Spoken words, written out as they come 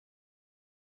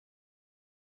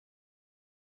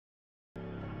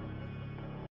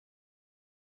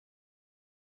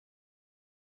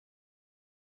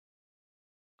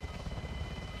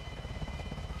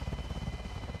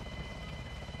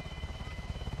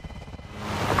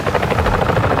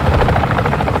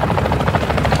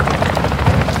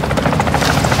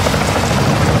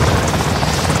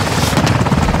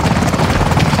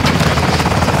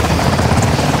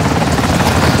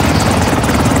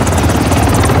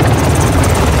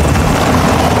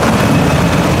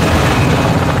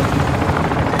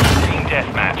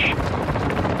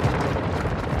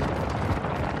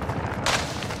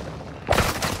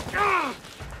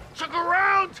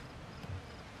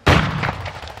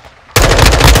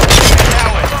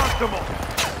optimal!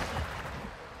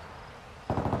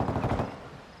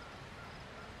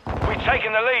 We've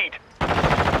taken the lead.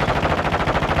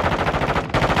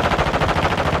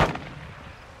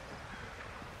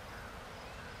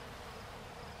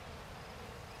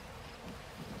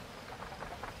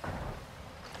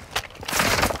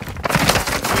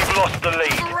 We've lost the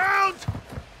lead. Around!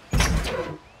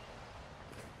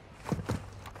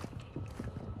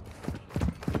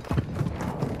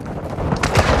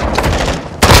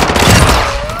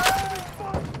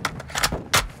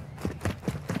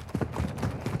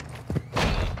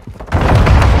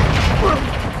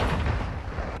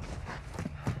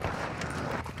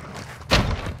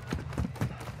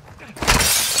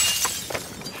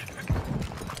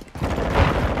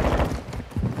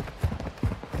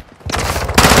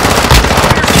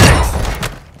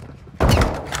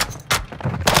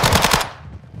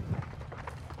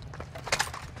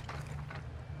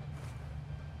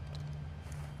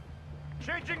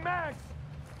 Changing mags!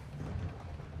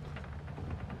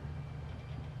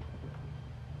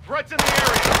 Threats in the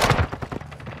area!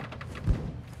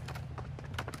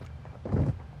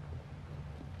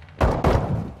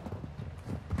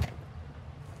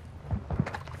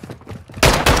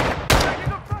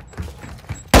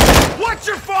 Watch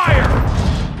your fire!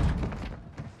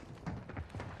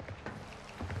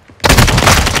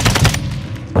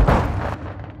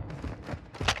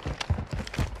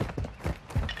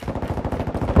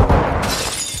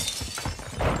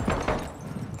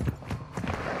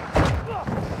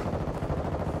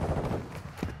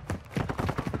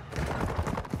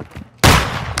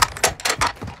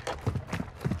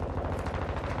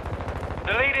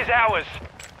 The lead is ours.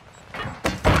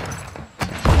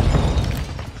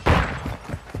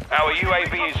 Our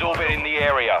UAV is orbiting the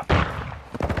area.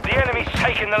 The enemy's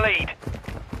taken the lead.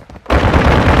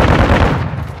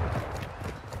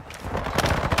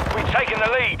 We've taken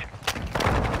the lead.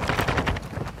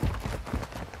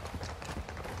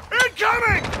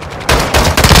 Incoming!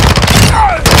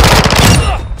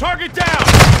 Target down!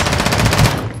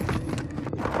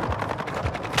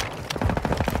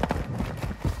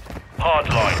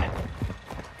 Hardline.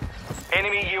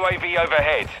 Enemy UAV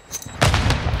overhead.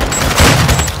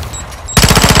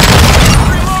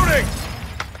 Reloading!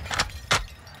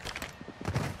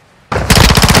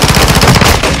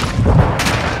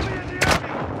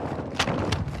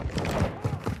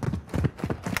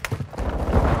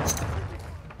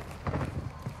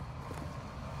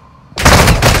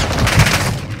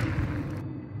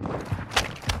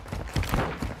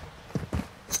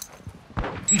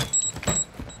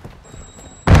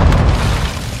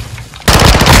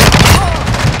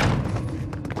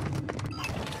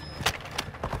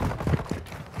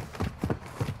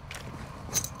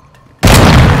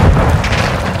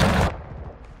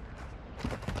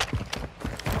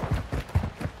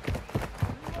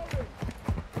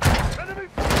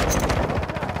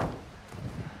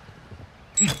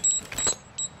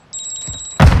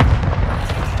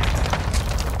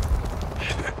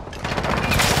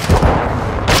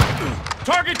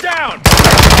 Target down!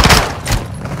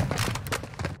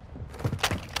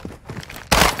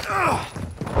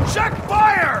 Check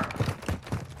fire!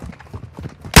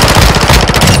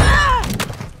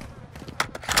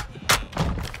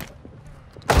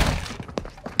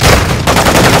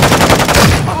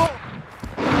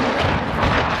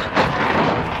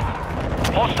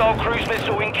 Hostile cruise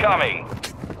missile incoming.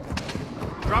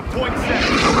 Drop point set.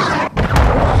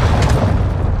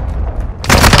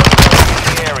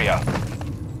 The area.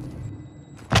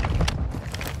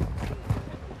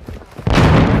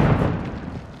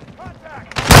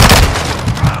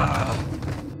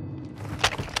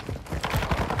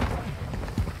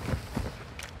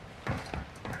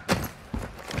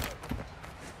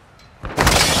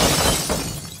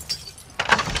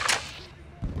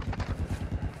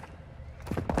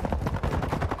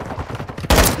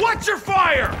 Watch your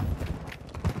fire!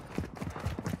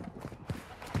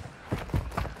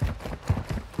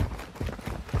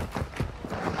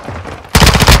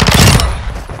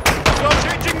 Still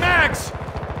changing mags!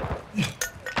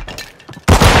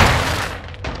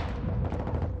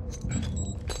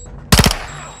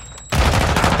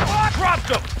 Dropped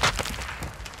him!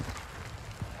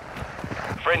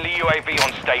 Friendly UAV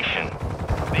on station.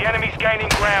 The enemy's gaining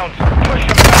ground. Push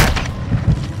them back.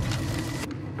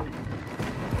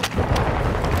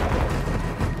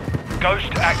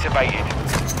 Ghost activated.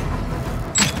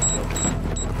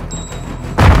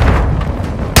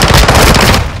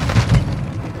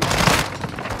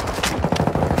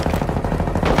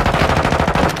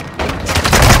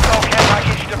 Hostile care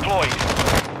package deployed.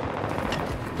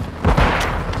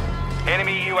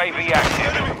 Enemy UAV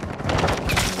active.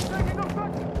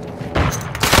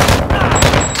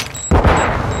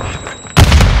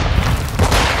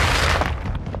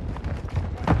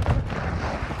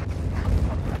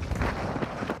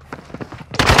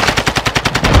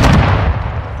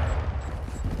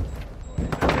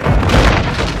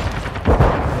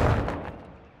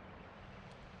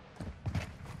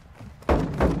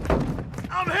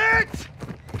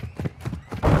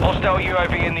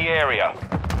 UAV in the area.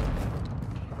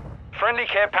 Friendly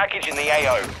care package in the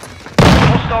AO.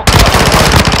 Hostile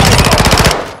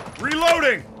cluster.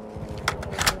 Reloading!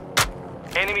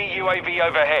 Enemy UAV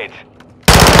overhead.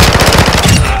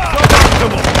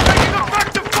 Suboptimal! Taking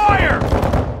effective fire!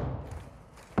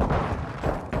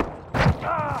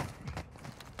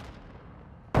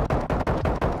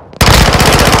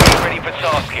 Ready for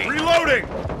tasking. Reloading!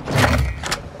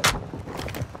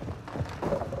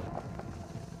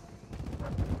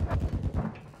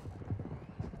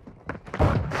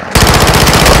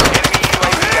 Enemy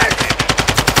UAV active.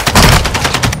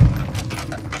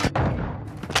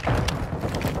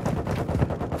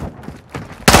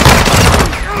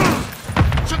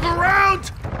 Took a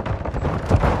round!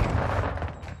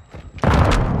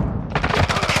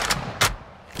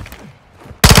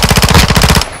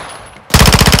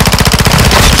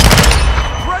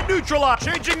 Threat neutralized!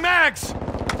 Changing mags!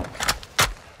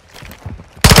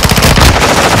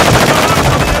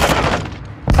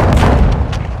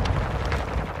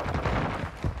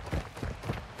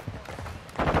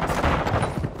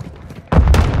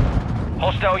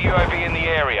 Hostile UAV in the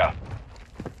area.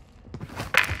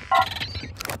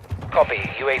 Copy.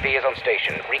 UAV is on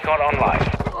station. Recon online.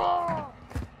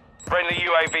 Friendly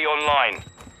UAV online.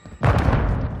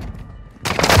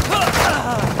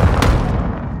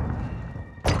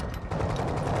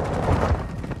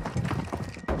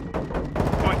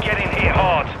 We're getting hit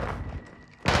hard.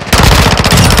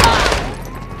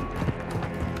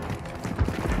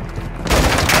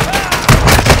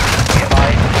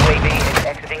 Advise UAV is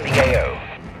exiting the AO.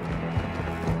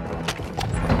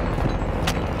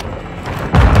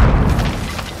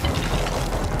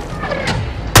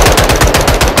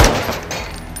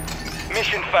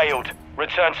 Mission failed.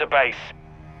 Return to base.